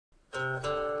Are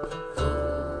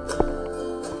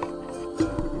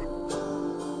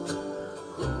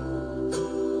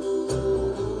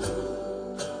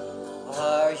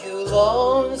you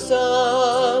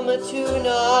lonesome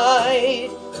tonight?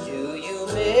 Do you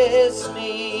miss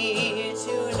me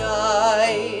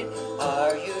tonight?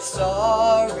 Are you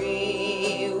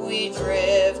sorry we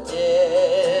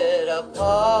drifted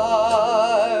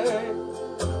apart?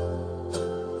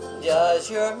 Does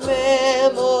your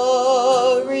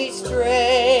memory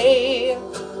stray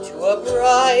to a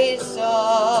bright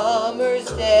summer's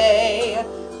day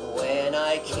when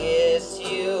I kissed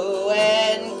you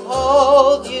and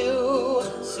called you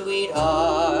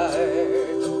sweetheart?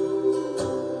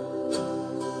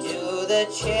 Do the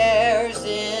chairs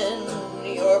in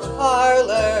your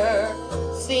parlor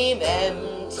seem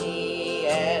empty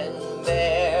and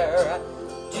bare?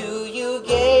 Do you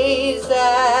gaze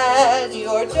at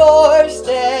your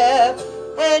doorstep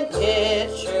and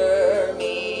picture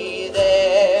me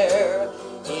there?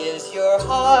 Is your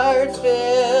heart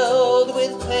filled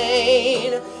with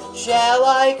pain? Shall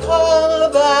I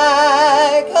come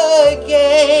back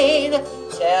again?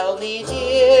 Tell me,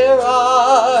 dear,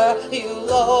 are you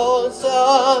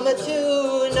lonesome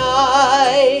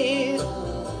tonight?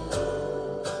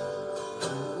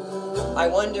 I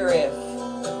wonder if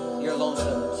you're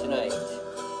lonesome tonight.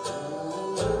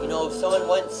 You know, someone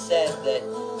once said that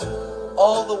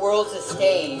all the world's a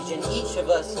stage and each of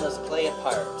us must play a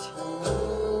part.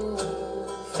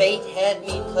 Fate had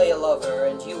me play a lover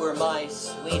and you were my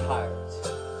sweetheart.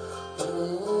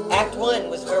 Act 1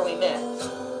 was where we met.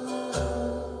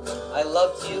 I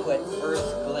loved you at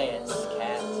first glance,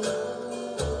 cat.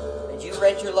 And you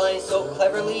read your lines so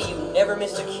cleverly you never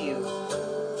missed a cue.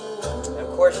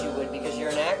 Of course you would, because you're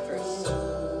an actress.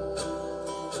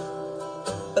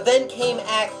 But then came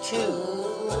Act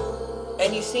 2,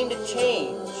 and you seemed to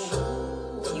change.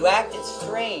 You acted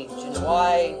strange, and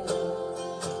why,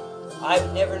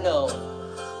 I've never known.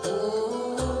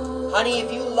 Honey,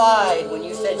 if you lied when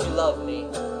you said you loved me,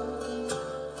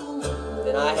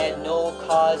 then I had no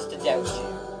cause to doubt you.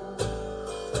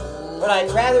 But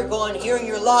I'd rather go on hearing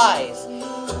your lies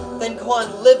than go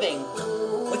on living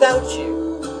without you.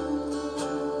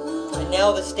 And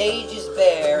now the stage is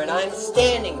bare, and I'm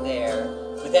standing there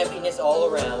with emptiness all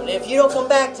around. And if you don't come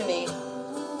back to me,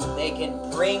 they can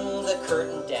bring the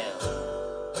curtain down.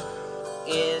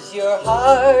 Is your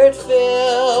heart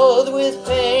filled with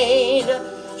pain?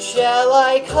 Shall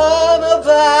I come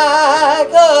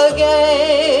back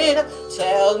again?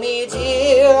 Tell me,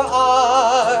 dear,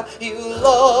 are you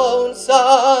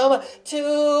lonesome tonight?